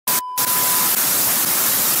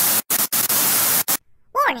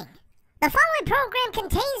The following program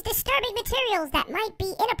contains disturbing materials that might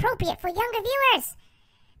be inappropriate for younger viewers.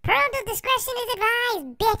 Parental discretion is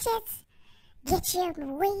advised, bitches. Get your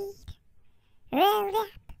weed rolled up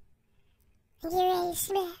and get ready to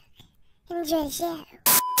smoke. Enjoy the show.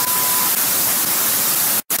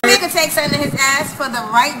 Nigga takes something in his ass for the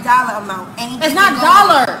right dollar amount. It's not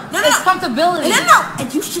dollar. No, it's comfortability. No.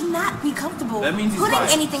 And you should not be comfortable putting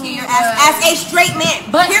anything in your ass as a straight man.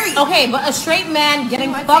 But period. Okay, but a straight man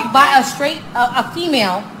getting fucked by a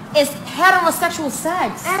female is heterosexual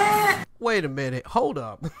sex. Wait a minute. Hold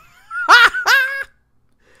up.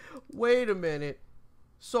 Wait a minute.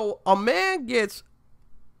 So a man gets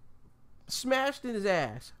smashed in his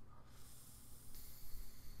ass.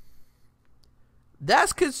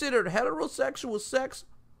 That's considered heterosexual sex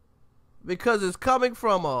because it's coming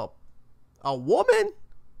from a woman?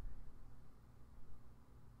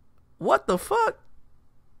 What the fuck?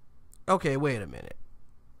 Okay, wait a minute.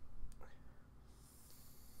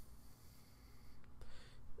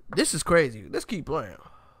 This is crazy. Let's keep playing.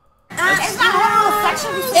 It's not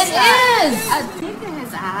heterosexual. It is. A dick in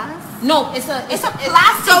his ass? No, it's a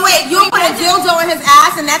plastic. So wait, you put a dildo in his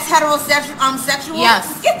ass and that's heterosexual? Sexual?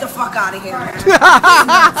 Yes. Get the fuck out of here, man.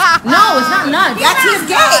 No, it's not nuts. He's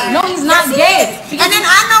gay. No, he's not gay. And then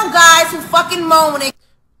I know guys who fucking moan when they.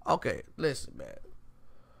 Okay, listen, man.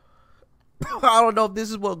 I don't know if this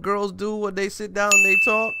is what girls do when they sit down and they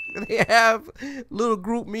talk. They have little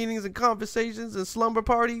group meetings and conversations and slumber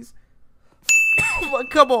parties. But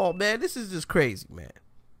come on, man. This is just crazy, man.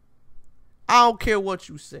 I don't care what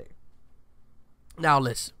you say. Now,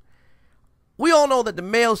 listen. We all know that the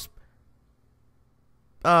male's,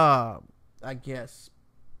 I guess,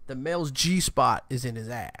 the male's G-spot is in his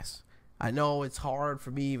ass. I know it's hard for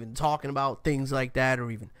me even talking about things like that or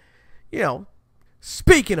even,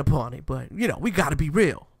 speaking upon it. But, we got to be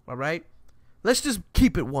real, all right? Let's just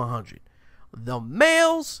keep it 100. The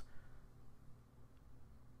male's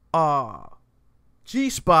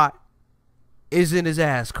G-spot is in his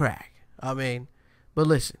ass crack. But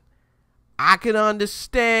listen, I can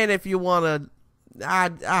understand if you want to,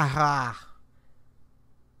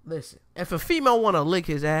 listen, if a female want to lick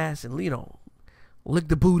his ass and, lick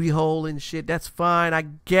the booty hole and shit, that's fine. I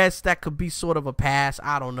guess that could be sort of a pass.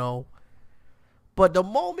 I don't know. But the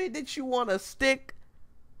moment that you want to stick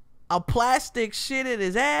a plastic shit in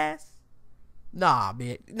his ass, nah,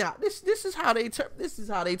 man. Nah, this is how they turn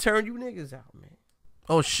you niggas out, man.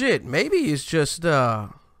 Oh shit, maybe it's just one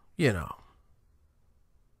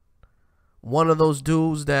of those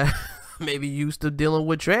dudes that maybe used to dealing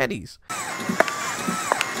with trannies.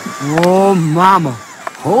 Oh mama,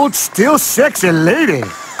 hold still, sexy lady.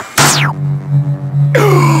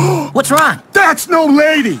 What's wrong? That's no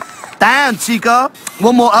lady. Damn, chica.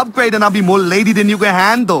 One more upgrade and I'll be more lady than you can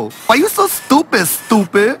handle. Why you so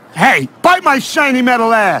stupid? Hey, bite my shiny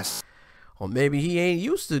metal ass. Or maybe he ain't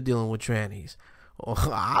used to dealing with trannies. Or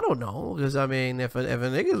I don't know, because if a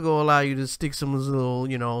nigga's gonna allow you to stick some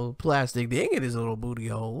little, plastic thing in his little booty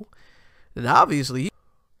hole, then obviously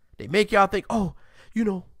they make y'all think, oh,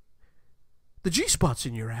 the G-spot's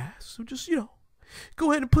in your ass. So just,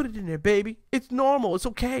 go ahead and put it in there, baby. It's normal. It's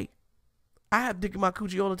okay. I have dick in my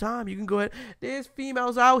coochie all the time. You can go ahead. There's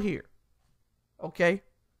females out here. Okay?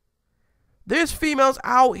 There's females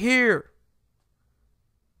out here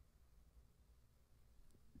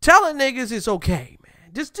telling niggas it's okay,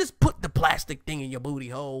 man. Just put the plastic thing in your booty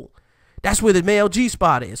hole. That's where the male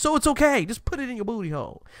G-spot is. So it's okay. Just put it in your booty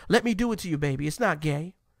hole. Let me do it to you, baby. It's not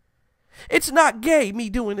gay. It's not gay, me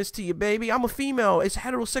doing this to you, baby. I'm a female. It's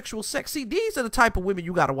heterosexual sex. See, these are the type of women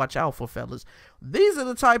you got to watch out for, fellas. These are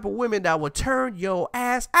the type of women that will turn your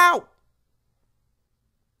ass out.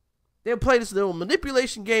 They'll play this little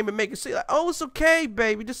manipulation game and make it say, like, oh, it's okay,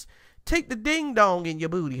 baby. Just take the ding-dong in your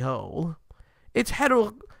booty hole. It's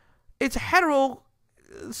hetero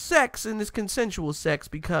sex and it's consensual sex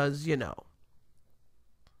because, it's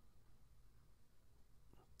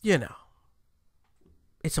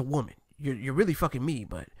a woman. You're really fucking me,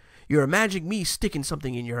 but you're imagining me sticking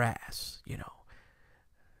something in your ass,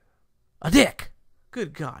 a dick.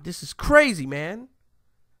 Good God, this is crazy, man.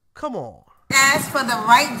 Come on. Ask for the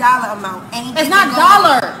right dollar amount. It's not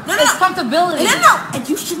dollar. No, it's comfortability. No. And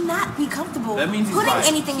you should not be comfortable putting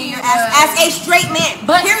anything in your ass as a straight man.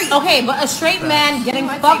 But period. Okay, but a straight man getting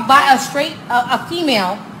fucked by a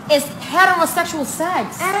female is heterosexual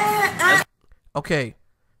sex. Okay,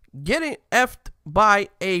 getting effed by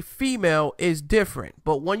a female is different,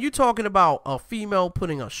 but when you're talking about a female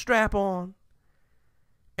putting a strap on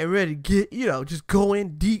and ready to get, just go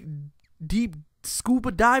in deep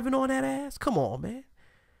scuba diving on that ass, come on, man.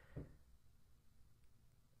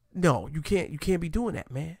 No, you can't be doing that,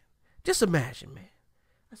 man. Just imagine, man.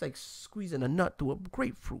 That's like squeezing a nut through a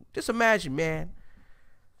grapefruit. Just imagine, man.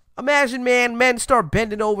 Imagine, man, men start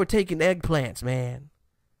bending over taking eggplants, man.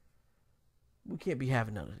 We can't be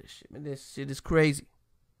having none of this shit, man. This shit is crazy.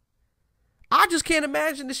 I just can't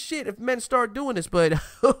imagine the shit if men start doing this, but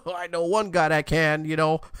I know one guy that can, you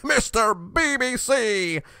know, Mr.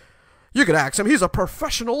 BBC. You could ask him. He's a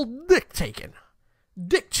professional dick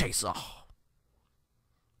chaser.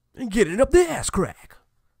 And get it up the ass crack.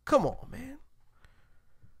 Come on, man.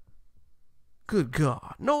 Good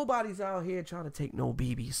God. Nobody's out here trying to take no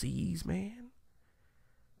BBCs, man.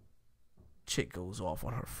 Chick goes off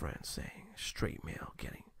on her friend saying, straight male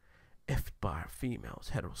getting effed by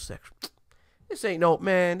females, heterosexual. This ain't no,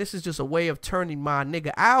 man, this is just a way of turning my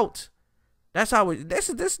nigga out. That's how it, this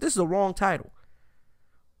is the wrong title.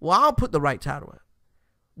 Well, I'll put the right title in.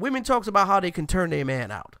 Women talks about how they can turn their man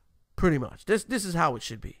out. Pretty much. This is how it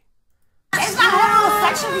should be. It's not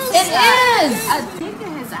homosexual. It is. A dick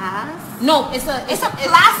in his ass? No, it's a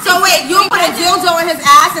plastic. So wait, you put a dildo in his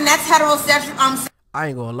ass and that's heterosexual? I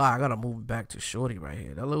ain't gonna lie, I gotta move back to shorty right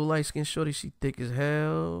here. That little light-skinned shorty, she thick as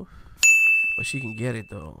hell. But she can get it,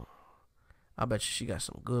 though. I bet you she got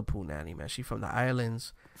some good punani, man. She from the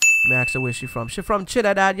islands. Max, where she from? She from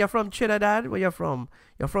Trinidad. You're from Trinidad? Where you from?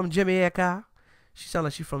 You're from Jamaica? She sound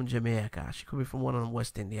like she from Jamaica. She could be from one of them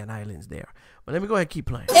West Indian islands there. But let me go ahead and keep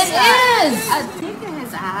playing. It is. A dick in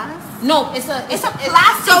his ass? No, it's a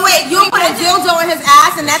plastic. So wait, you put a dildo in his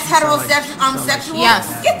ass and that's heterosexual? Sexual?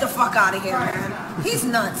 Yes. Get the fuck out of here, man. He's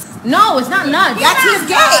nuts. No, it's not nuts. Yes, he's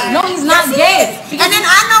gay. No, he's not gay. And then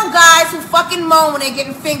I know guys who fucking moan when they're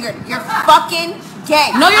getting fingered. You're fucking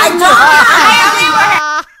gay. No, you're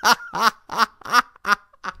not.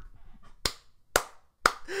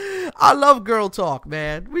 I love girl talk,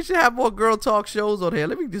 man. We should have more girl talk shows on here.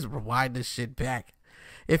 Let me just rewind this shit back.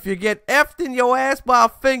 If you get effed in your ass by a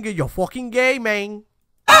finger, you're fucking gay, man.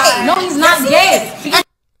 No, he's not gay.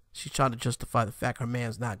 She's trying to justify the fact her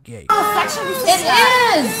man's not gay. It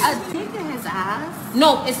is. A dick in his ass?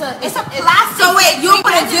 No, it's a plastic. So wait, you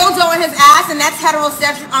put a dildo in his ass and that's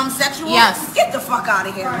heterosexual? Sexual? Yes. Get the fuck out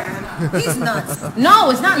of here, man. He's nuts.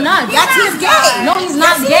 No, it's not nuts. Yes, he's gay. No, he's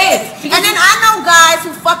not gay. And then I know guys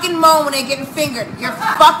who fucking moan when they're getting fingered. You're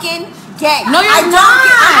fucking gay. No, you're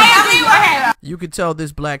not. You could tell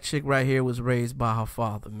this black chick right here was raised by her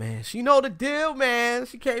father, man. She know the deal, man.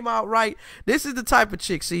 She came out right. This is the type of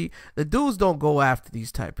chick. See, the dudes don't go after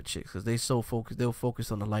these type of chicks because they so focused. They'll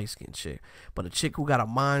focus on the light-skinned chick. But a chick who got a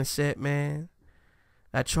mindset, man,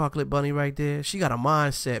 that chocolate bunny right there, she got a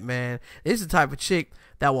mindset, man. This is the type of chick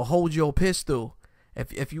that will hold your pistol.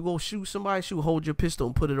 If you go shoot somebody, she'll hold your pistol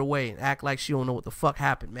and put it away and act like she don't know what the fuck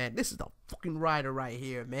happened, man. This is the fucking rider right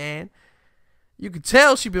here, man. You can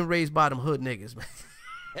tell she been raised by them hood niggas, man.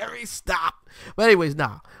 Every stop. But anyways,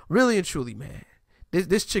 nah. Really and truly, man.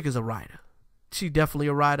 This chick is a rider. She definitely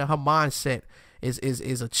a rider. Her mindset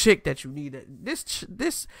is a chick that you need.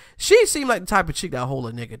 She seemed like the type of chick that hold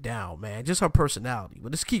a nigga down, man. Just her personality.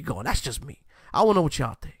 But let's keep going. That's just me. I want to know what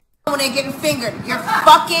y'all think. When they're getting fingered, you're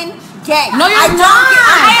fucking gay. No, you're not.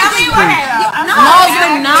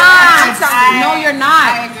 No, you're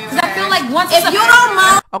not. Because I feel like once if you don't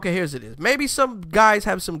mind. Okay, here's it is. Maybe some guys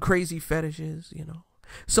have some crazy fetishes, you know.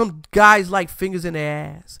 Some guys like fingers in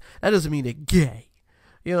their ass. That doesn't mean they're gay.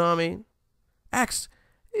 You know what I mean? Ask,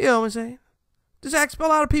 you know what I'm saying? Just ask a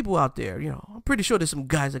lot of people out there, you know. I'm pretty sure there's some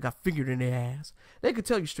guys that got fingered in their ass. They could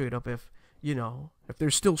tell you straight up if, you know, if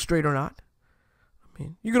they're still straight or not. I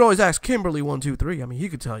mean, you can always ask Kimberly123. I mean, he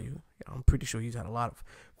could tell you. I'm pretty sure he's had a lot of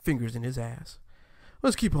fingers in his ass.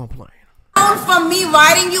 Let's keep on playing. Moan for me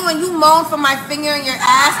riding you and you moan for my finger in your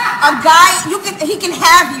ass. A guy, he can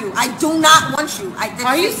have you. I do not want you.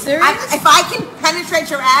 Are you serious? If I can penetrate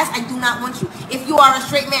your ass, I do not want you. If you are a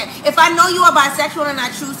straight man. If I know you are bisexual and I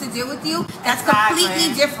choose to deal with you, that's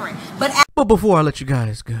completely different. But before I let you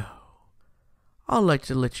guys go, I'd like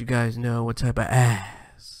to let you guys know what type of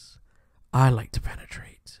ass I like to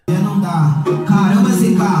penetrate.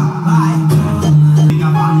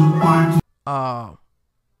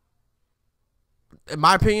 In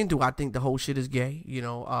my opinion, do I think the whole shit is gay? You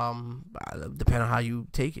know, depending on how you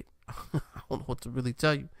take it. I don't know what to really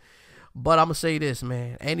tell you. But I'm going to say this,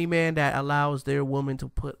 man. Any man that allows their woman to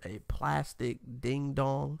put a plastic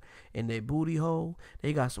ding-dong in their booty hole,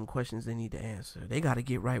 they got some questions they need to answer. They got to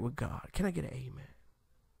get right with God. Can I get an amen?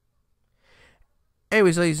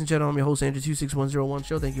 Anyways, ladies and gentlemen, I'm your host, Andrew26101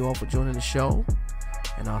 Show. Thank you all for joining the show.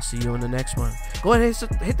 And I'll see you in the next one. Go ahead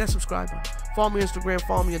and hit that subscribe button. Follow me on Instagram.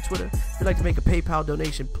 Follow me on Twitter. If you'd like to make a PayPal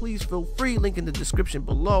donation, please feel free. Link in the description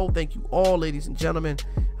below. Thank you all, ladies and gentlemen.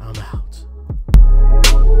 I'm out.